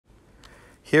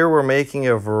Here we're making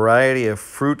a variety of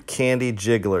fruit candy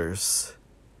jigglers.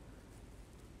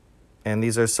 And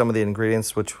these are some of the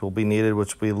ingredients which will be needed,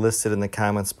 which will be listed in the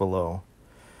comments below.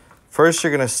 First,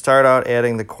 you're going to start out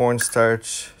adding the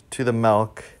cornstarch to the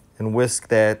milk and whisk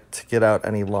that to get out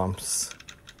any lumps.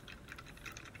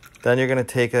 Then you're going to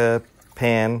take a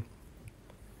pan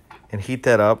and heat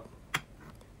that up.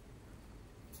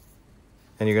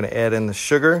 And you're going to add in the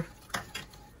sugar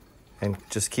and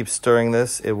just keep stirring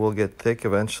this. It will get thick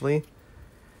eventually.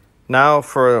 Now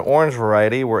for an orange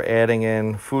variety, we're adding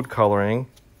in food coloring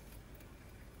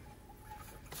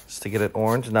just to get it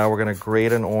orange. Now we're going to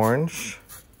grate an orange.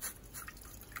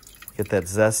 Get that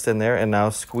zest in there, and now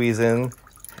squeeze in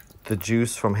the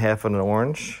juice from half of an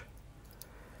orange.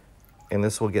 And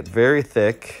this will get very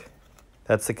thick.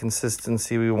 That's the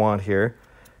consistency we want here.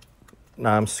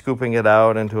 Now I'm scooping it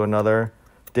out into another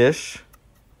dish.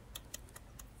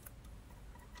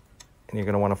 And you're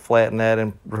going to want to flatten that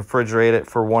and refrigerate it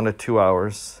for 1 to 2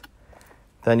 hours.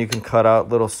 Then you can cut out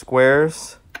little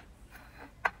squares,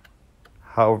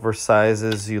 however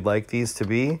sizes you'd like these to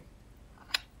be.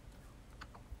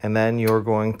 And then you're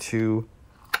going to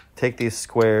take these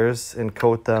squares and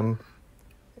coat them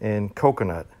in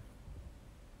coconut.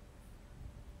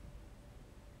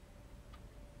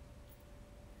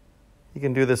 You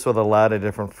can do this with a lot of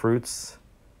different fruits.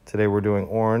 Today we're doing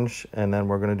orange, and then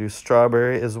we're going to do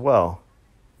strawberry as well.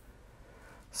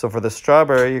 So for the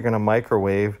strawberry, you're going to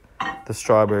microwave the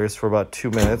strawberries for about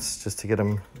 2 minutes just to get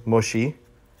them mushy.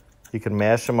 You can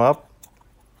mash them up,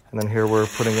 and then here we're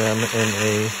putting them in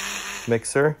a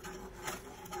mixer.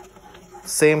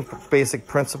 Same basic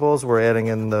principles. We're adding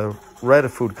in the red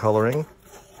food coloring,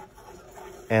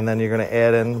 and then you're going to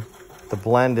add in the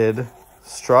blended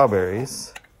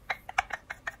strawberries.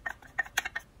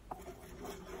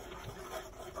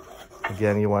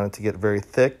 Again, you want it to get very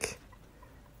thick.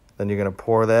 Then you're going to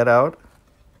pour that out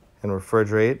and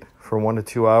refrigerate for 1 to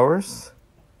 2 hours.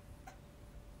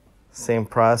 Same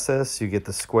process. You get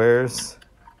the squares.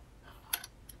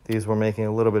 These we're making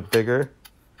a little bit bigger.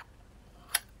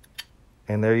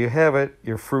 And there you have it,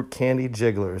 your fruit candy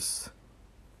jigglers.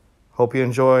 Hope you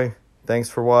enjoy. Thanks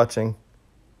for watching.